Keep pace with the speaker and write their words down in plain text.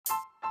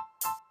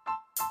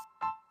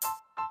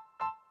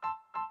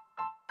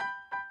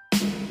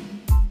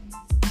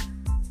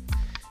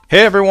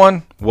Hey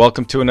everyone,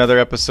 welcome to another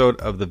episode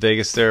of The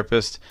Vegas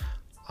Therapist.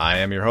 I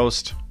am your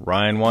host,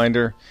 Ryan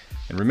Winder.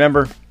 And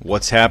remember,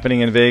 what's happening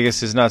in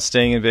Vegas is not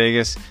staying in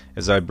Vegas,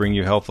 as I bring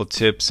you helpful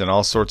tips in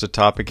all sorts of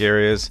topic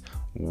areas,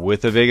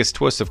 with a Vegas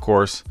twist, of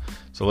course.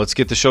 So let's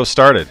get the show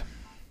started.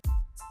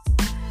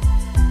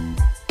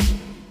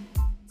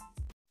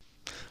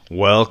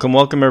 Welcome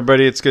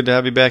everybody. It's good to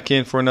have you back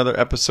in for another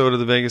episode of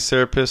The Vegas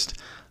Therapist.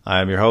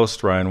 I am your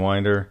host, Ryan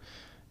Winder.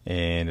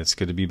 And it's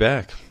good to be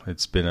back.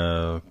 It's been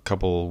a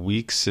couple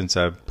weeks since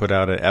I've put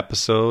out an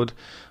episode.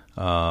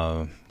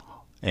 And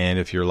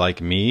if you're like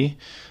me,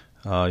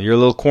 you're a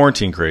little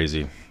quarantine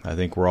crazy. I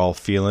think we're all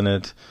feeling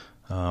it.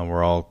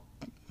 We're all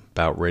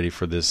about ready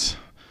for this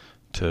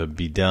to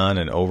be done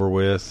and over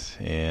with.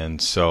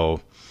 And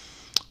so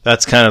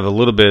that's kind of a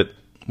little bit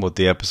what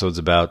the episode's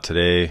about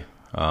today.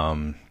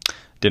 Didn't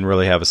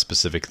really have a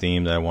specific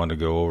theme that I wanted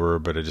to go over,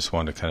 but I just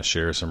wanted to kind of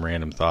share some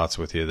random thoughts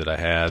with you that I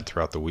had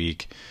throughout the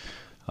week.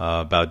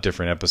 About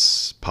different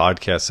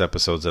podcast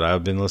episodes that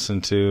I've been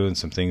listening to and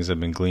some things I've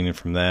been gleaning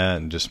from that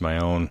and just my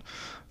own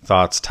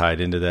thoughts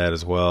tied into that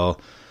as well.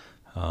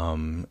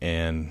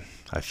 And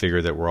I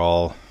figure that we're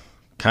all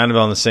kind of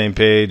on the same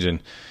page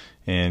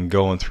and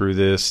going through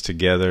this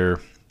together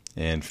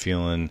and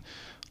feeling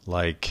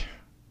like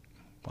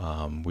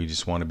we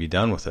just want to be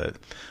done with it.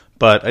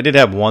 But I did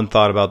have one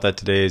thought about that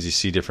today as you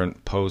see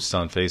different posts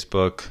on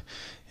Facebook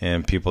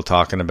and people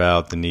talking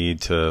about the need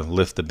to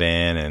lift the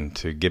ban and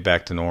to get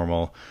back to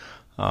normal.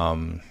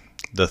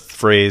 The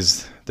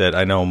phrase that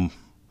I know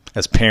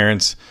as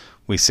parents,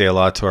 we say a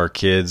lot to our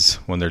kids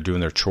when they're doing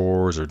their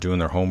chores or doing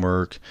their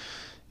homework.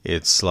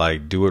 It's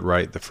like, do it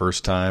right the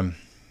first time,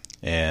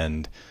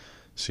 and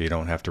so you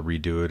don't have to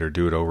redo it or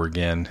do it over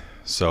again.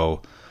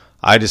 So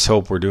I just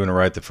hope we're doing it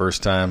right the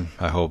first time.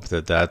 I hope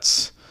that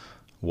that's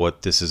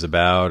what this is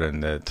about,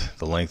 and that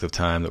the length of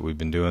time that we've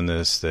been doing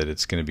this, that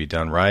it's going to be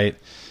done right.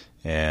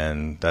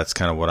 And that's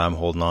kind of what I'm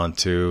holding on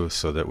to,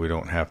 so that we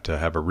don't have to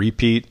have a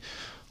repeat,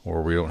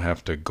 or we don't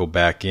have to go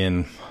back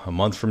in a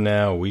month from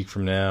now, a week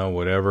from now,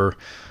 whatever.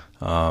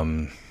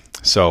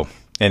 So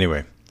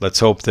anyway, let's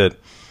hope that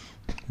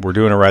we're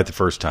doing it right the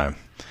first time.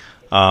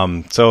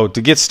 So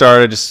to get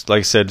started, just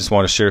like I said, just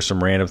want to share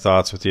some random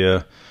thoughts with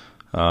you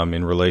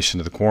in relation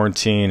to the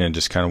quarantine and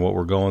just kind of what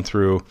we're going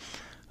through.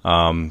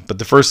 But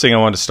the first thing I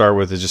wanted to start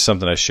with is just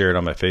something I shared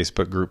on my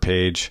Facebook group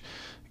page.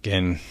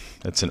 Again,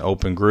 it's an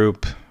open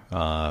group.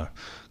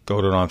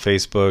 Go to it on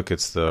Facebook.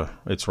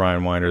 It's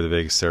Ryan Winder, the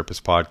Vegas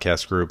Therapist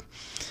podcast group.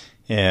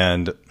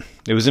 And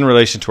it was in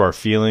relation to our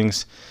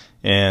feelings.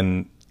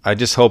 And I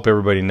just hope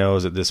everybody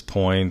knows at this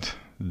point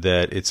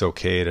that it's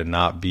okay to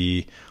not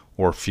be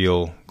or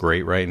feel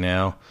great right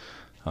now.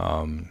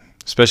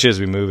 Especially as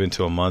we move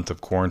into a month of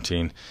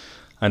quarantine.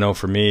 I know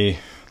for me,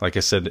 like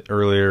I said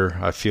earlier,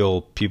 I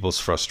feel people's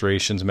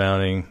frustrations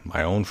mounting.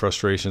 My own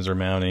frustrations are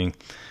mounting.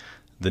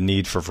 The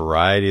need for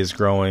variety is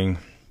growing.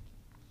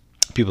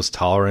 People's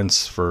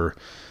tolerance for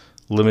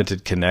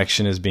limited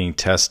connection is being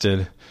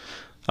tested.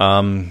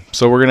 So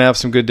we're going to have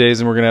some good days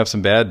and we're going to have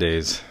some bad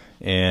days,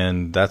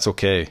 and that's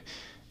okay.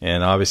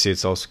 And obviously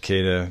it's also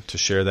okay to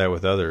share that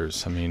with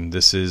others. I mean,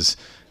 this is,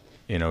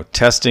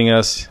 testing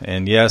us.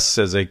 And yes,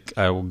 as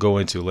I will go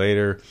into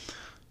later,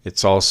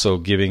 it's also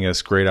giving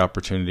us great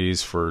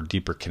opportunities for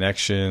deeper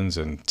connections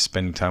and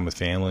spending time with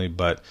family.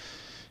 But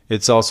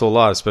it's also a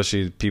lot,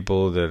 especially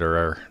people that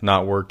are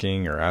not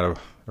working or out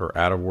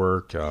of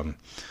work.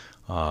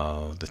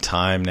 The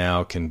time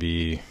now can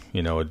be,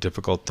 a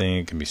difficult thing.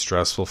 It can be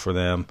stressful for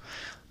them.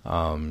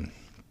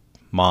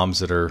 Moms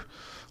that are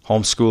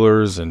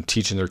homeschoolers and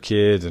teaching their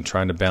kids and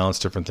trying to balance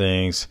different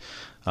things,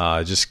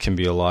 it just can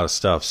be a lot of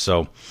stuff.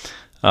 So,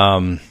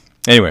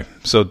 anyway,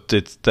 so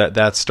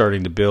that's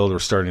starting to build. We're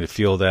starting to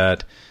feel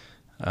that.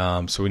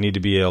 So we need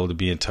to be able to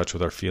be in touch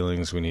with our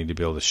feelings. We need to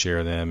be able to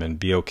share them and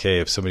be okay.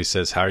 If somebody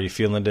says, "How are you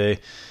feeling today?"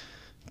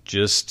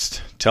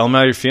 Just tell them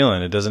how you're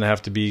feeling. It doesn't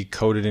have to be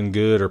coded in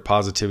good or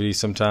positivity.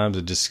 Sometimes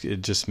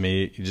it just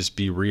may just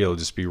be real,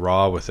 just be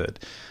raw with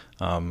it.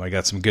 I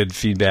got some good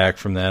feedback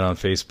from that on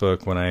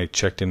Facebook when I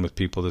checked in with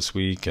people this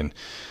week, and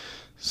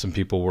some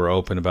people were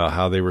open about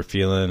how they were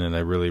feeling, and I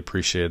really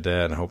appreciated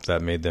that, and I hope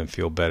that made them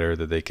feel better,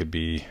 that they could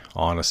be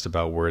honest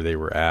about where they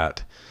were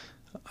at.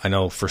 I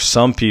know for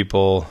some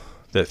people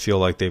that feel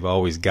like they've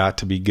always got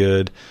to be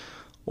good,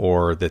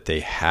 or that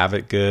they have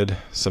it good,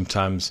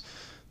 sometimes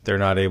they're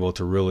not able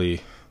to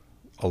really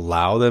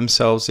allow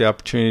themselves the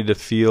opportunity to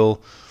feel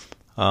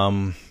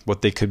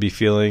what they could be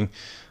feeling,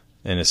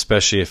 and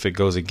especially if it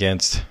goes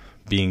against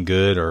being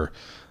good or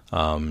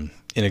in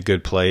a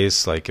good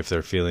place, like if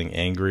they're feeling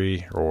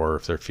angry or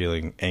if they're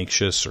feeling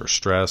anxious or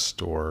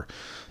stressed or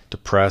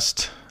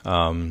depressed.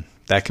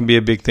 That can be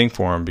a big thing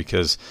for them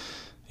because,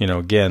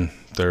 again,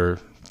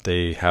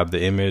 they have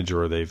the image,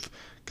 or they've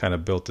kind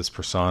of built this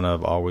persona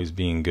of always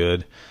being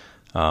good.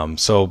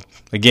 So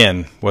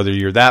again, whether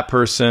you're that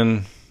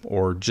person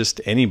or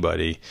just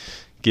anybody,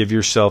 give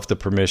yourself the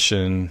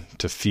permission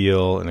to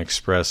feel and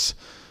express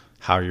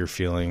how you're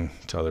feeling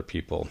to other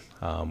people.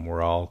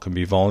 We're all can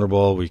be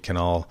vulnerable. We can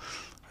all,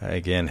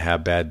 again,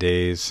 have bad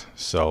days.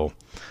 So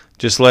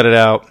just let it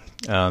out.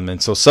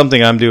 And so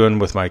something I'm doing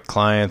with my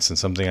clients and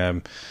something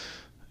I'm,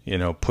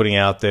 putting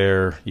out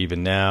there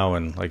even now,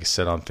 and like I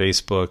said on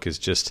Facebook, is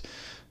just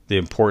the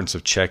importance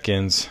of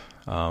check-ins.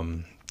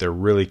 They're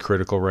really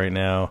critical right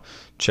now.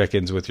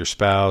 Check-ins with your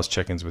spouse,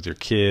 check-ins with your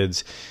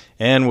kids,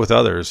 and with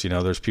others.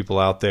 There's people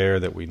out there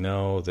that we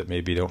know that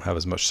maybe don't have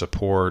as much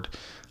support,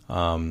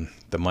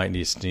 that might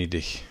need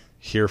to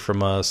hear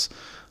from us.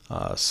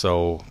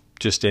 So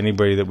just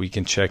anybody that we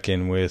can check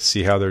in with,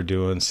 see how they're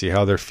doing, see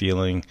how they're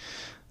feeling,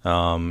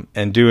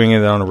 and doing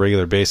it on a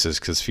regular basis,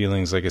 because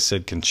feelings, like I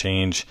said, can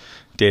change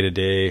day to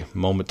day,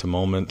 moment to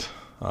moment.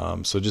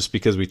 So just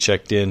because we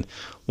checked in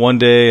one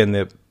day and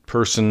the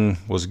person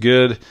was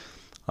good,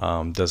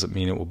 doesn't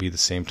mean it will be the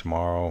same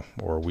tomorrow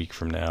or a week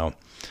from now.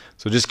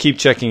 So just keep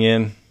checking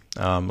in.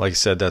 Like I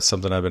said, that's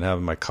something I've been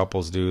having my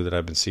couples do that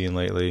I've been seeing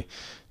lately,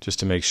 just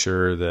to make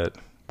sure that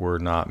we're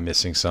not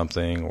missing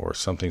something, or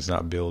something's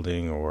not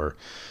building, or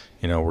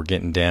we're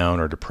getting down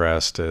or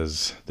depressed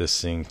as this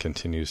thing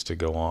continues to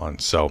go on.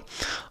 So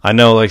I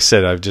know, like I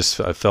said,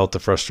 I've felt the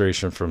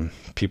frustration from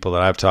people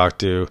that I've talked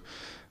to.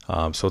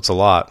 So it's a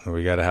lot.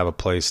 We got to have a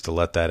place to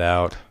let that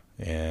out,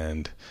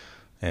 and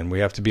we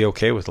have to be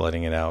okay with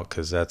letting it out,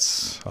 because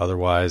that's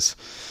otherwise,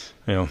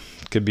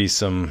 could be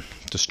some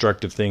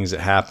destructive things that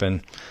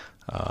happen.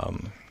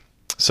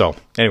 So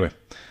anyway,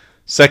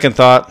 second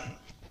thought.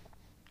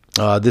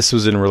 This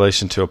was in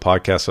relation to a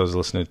podcast I was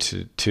listening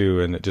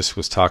to, and it just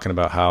was talking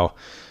about how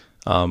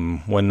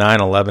when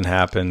 9/11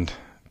 happened,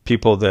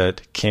 people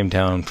that came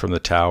down from the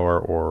tower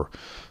or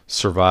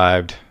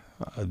survived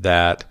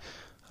that,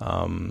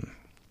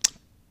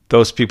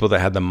 those people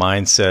that had the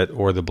mindset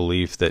or the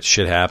belief that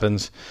shit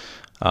happens,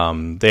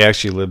 they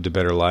actually lived a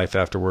better life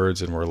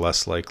afterwards and were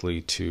less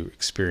likely to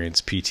experience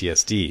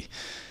PTSD.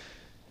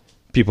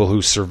 People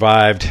who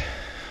survived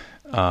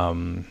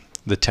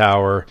the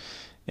tower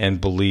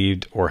and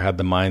believed or had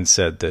the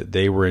mindset that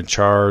they were in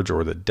charge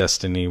or that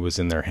destiny was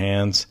in their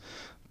hands,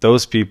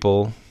 those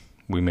people,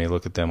 we may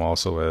look at them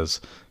also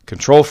as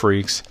control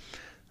freaks.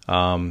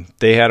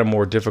 They had a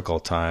more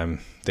difficult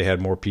time. They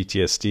had more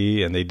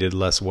PTSD, and they did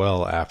less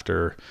well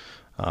after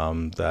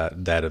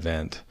that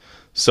event.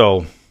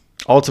 So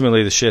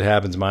ultimately, the shit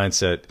happens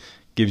mindset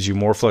gives you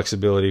more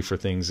flexibility for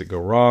things that go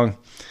wrong,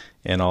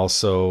 and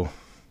also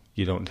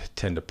you don't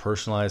tend to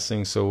personalize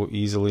things so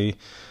easily.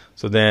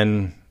 So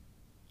then,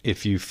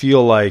 if you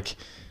feel like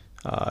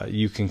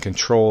you can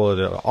control it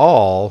at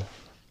all,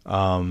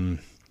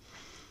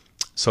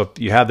 so if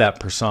you have that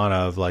persona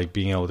of like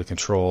being able to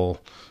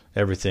control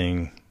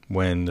everything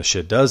when the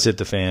shit does hit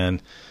the fan,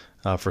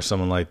 for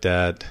someone like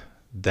that,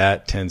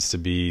 that tends to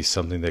be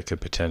something that could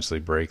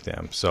potentially break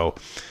them. So,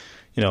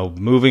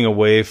 moving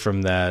away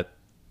from that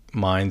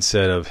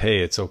mindset of, hey,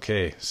 it's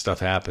okay,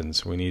 stuff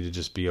happens, we need to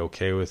just be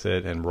okay with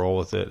it and roll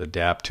with it,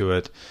 adapt to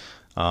it.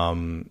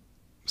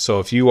 So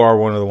if you are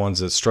one of the ones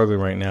that's struggling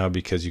right now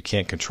because you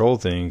can't control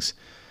things,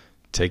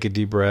 take a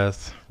deep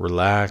breath,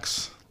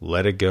 relax,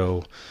 let it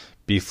go,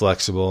 be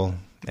flexible.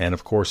 And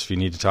of course, if you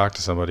need to talk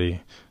to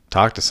somebody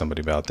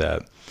about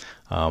that.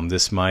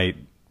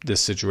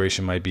 This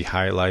situation might be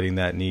highlighting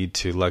that need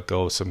to let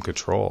go of some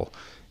control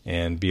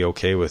and be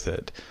okay with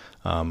it.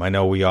 I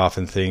know we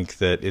often think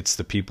that it's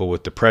the people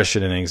with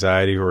depression and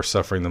anxiety who are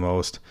suffering the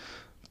most,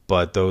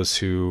 but those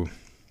who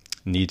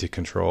need to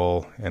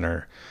control and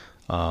are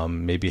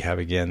maybe have,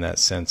 again, that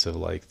sense of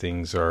like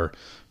things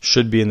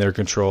should be in their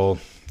control,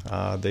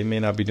 they may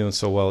not be doing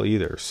so well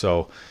either.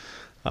 So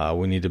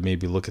we need to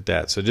maybe look at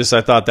that. So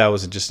I thought that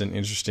was just an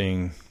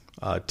interesting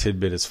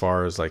tidbit as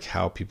far as like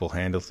how people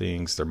handle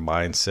things, their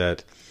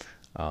mindset,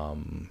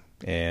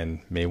 and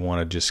may want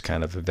to just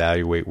kind of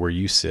evaluate where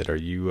you sit. Are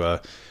you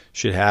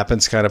shit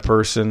happens kind of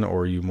person,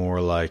 or are you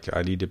more like,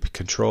 I need to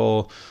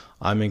control,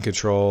 I'm in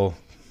control,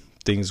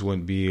 things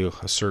wouldn't be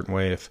a certain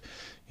way if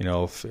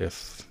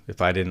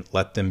I didn't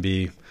let them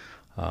be,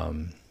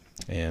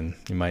 and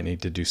you might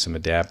need to do some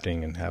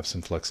adapting and have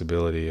some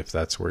flexibility if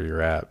that's where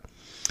you're at.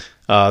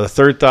 The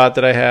third thought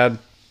that I had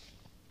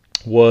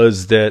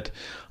was that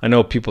I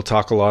know people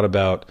talk a lot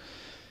about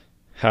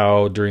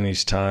how during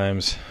these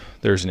times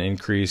there's an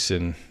increase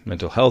in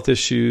mental health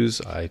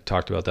issues. I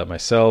talked about that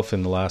myself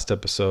in the last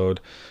episode.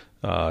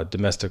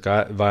 Domestic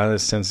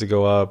violence tends to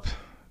go up.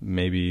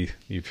 Maybe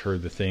you've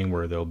heard the thing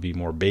where there'll be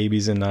more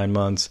babies in 9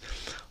 months,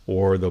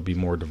 or there'll be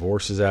more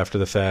divorces after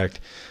the fact.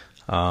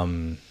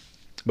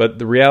 But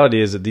the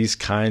reality is that these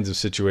kinds of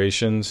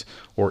situations,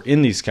 or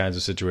in these kinds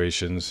of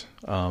situations,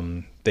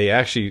 it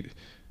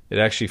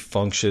actually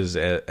functions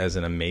as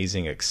an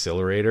amazing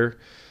accelerator,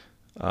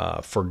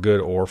 for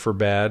good or for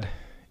bad.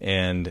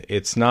 And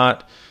it's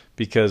not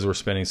because we're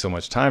spending so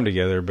much time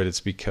together, but it's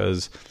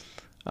because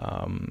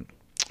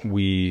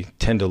we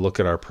tend to look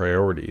at our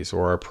priorities,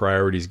 or our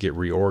priorities get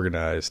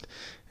reorganized.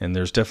 And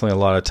there's definitely a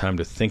lot of time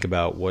to think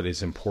about what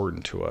is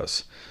important to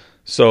us.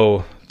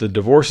 So the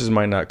divorces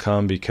might not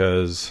come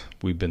because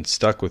we've been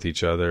stuck with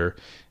each other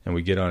and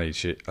we get on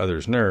each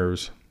other's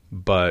nerves,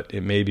 but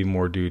it may be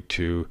more due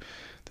to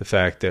the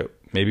fact that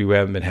maybe we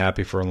haven't been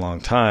happy for a long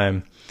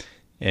time,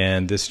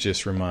 And this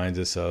just reminds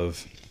us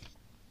of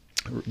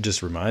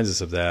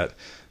that.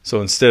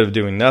 So instead of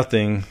doing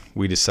nothing,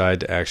 we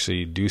decide to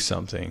actually do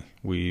something.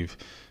 We've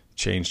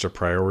changed our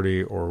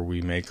priority, or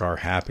we make our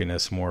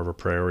happiness more of a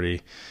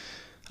priority.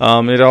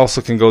 It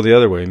also can go the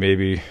other way.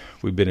 Maybe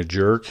we've been a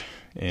jerk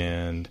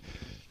and,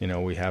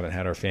 we haven't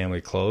had our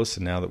family close,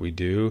 and now that we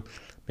do,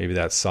 maybe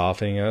that's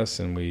softening us,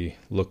 and we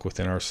look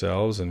within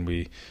ourselves, and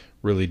we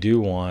really do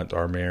want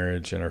our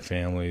marriage and our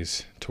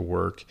families to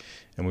work,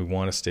 and we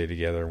want to stay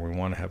together, and we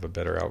want to have a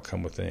better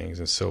outcome with things,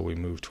 and so we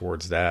move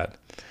towards that.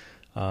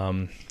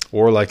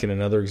 Or like in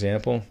another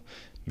example,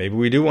 maybe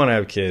we do want to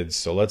have kids,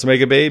 so let's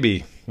make a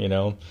baby,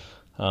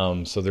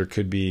 so there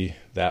could be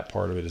that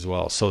part of it as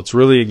well. So it's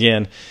really,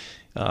 again,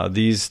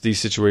 these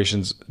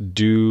situations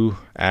do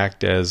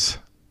act as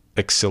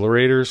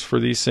accelerators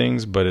for these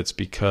things, but it's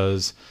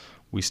because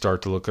we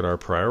start to look at our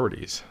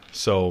priorities.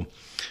 So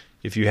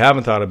if you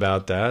haven't thought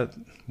about that,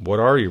 what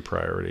are your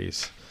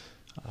priorities?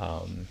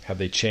 Have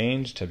they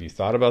changed? Have you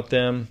thought about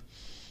them?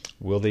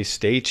 Will they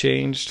stay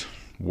changed?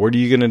 What are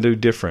you going to do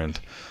different?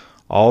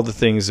 All these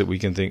things we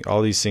can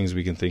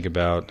think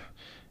about,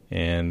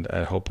 and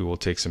I hope we will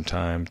take some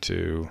time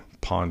to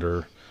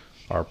ponder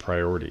our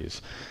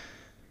priorities.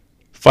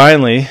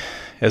 Finally,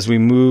 as we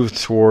move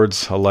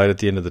towards a light at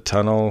the end of the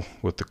tunnel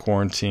with the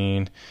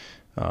quarantine,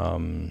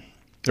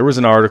 there was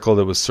an article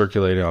that was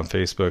circulating on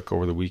Facebook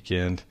over the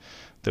weekend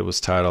that was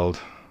titled,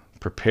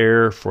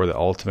 "Prepare for the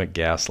Ultimate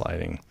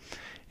Gaslighting."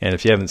 And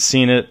if you haven't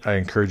seen it, I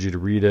encourage you to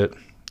read it.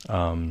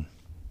 And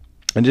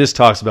it just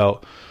talks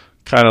about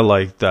kind of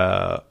like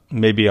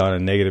maybe on a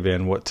negative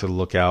end, what to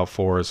look out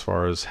for as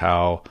far as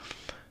how,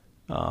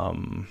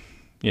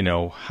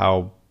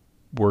 how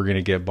we're going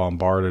to get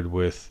bombarded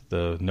with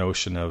the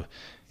notion of,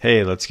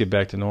 hey, let's get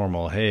back to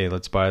normal. Hey,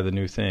 let's buy the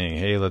new thing.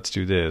 Hey, let's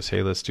do this.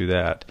 Hey, let's do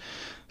that.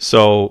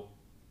 So,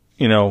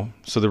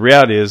 so the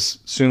reality is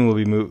soon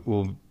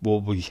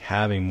we'll be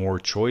having more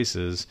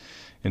choices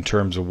in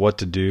terms of what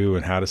to do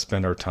and how to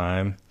spend our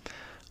time.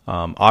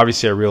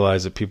 Obviously, I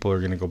realize that people are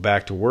going to go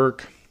back to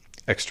work.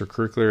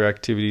 Extracurricular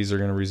activities are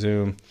going to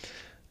resume.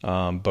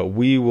 But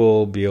we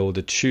will be able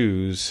to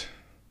choose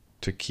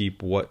to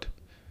keep what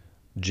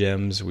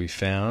gems we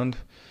found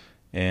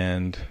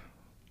and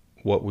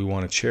what we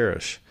want to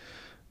cherish.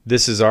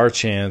 This is our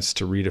chance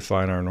to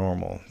redefine our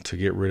normal, to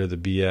get rid of the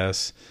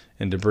BS,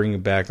 and to bring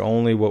back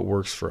only what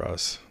works for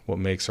us, what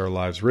makes our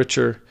lives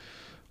richer,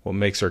 what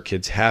makes our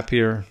kids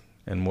happier,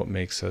 and what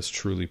makes us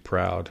truly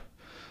proud.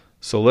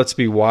 So let's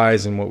be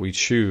wise in what we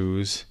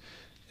choose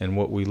and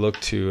what we look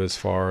to as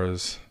far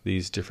as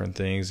these different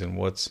things, and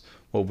what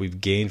we've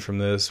gained from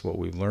this, what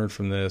we've learned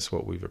from this,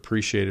 what we've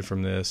appreciated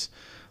from this.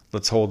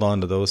 Let's hold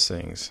on to those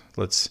things.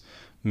 Let's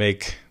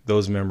make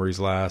those memories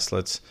last.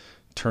 Let's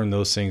turn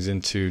those things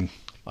into,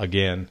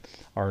 again,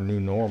 our new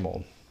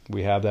normal.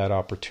 We have that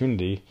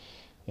opportunity,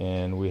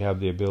 and we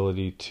have the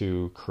ability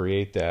to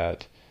create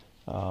that.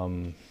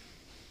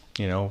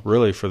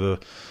 Really for the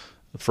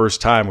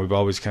first time, we've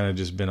always kind of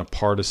just been a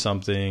part of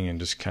something, and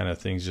just kind of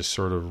things just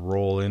sort of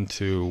roll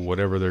into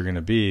whatever they're going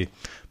to be.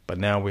 But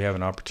now we have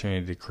an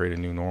opportunity to create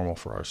a new normal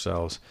for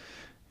ourselves,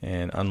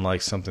 and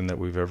unlike something that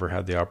we've ever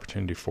had the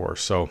opportunity for.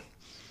 So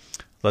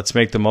let's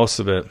make the most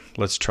of it.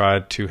 Let's try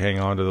to hang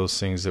on to those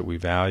things that we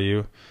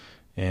value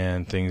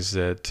and things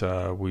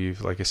that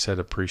we've, like I said,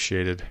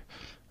 appreciated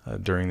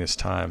during this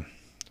time.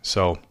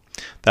 So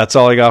that's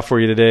all I got for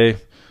you today.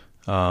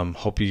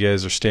 Hope you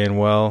guys are staying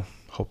well.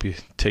 Hope you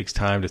take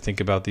time to think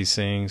about these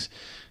things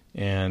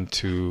and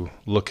to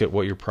look at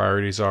what your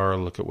priorities are,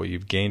 look at what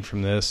you've gained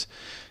from this,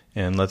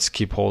 and let's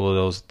keep hold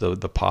of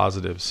the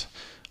positives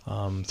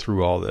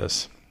through all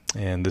this.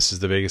 And this is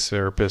the Vegas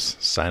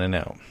Therapist signing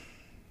out.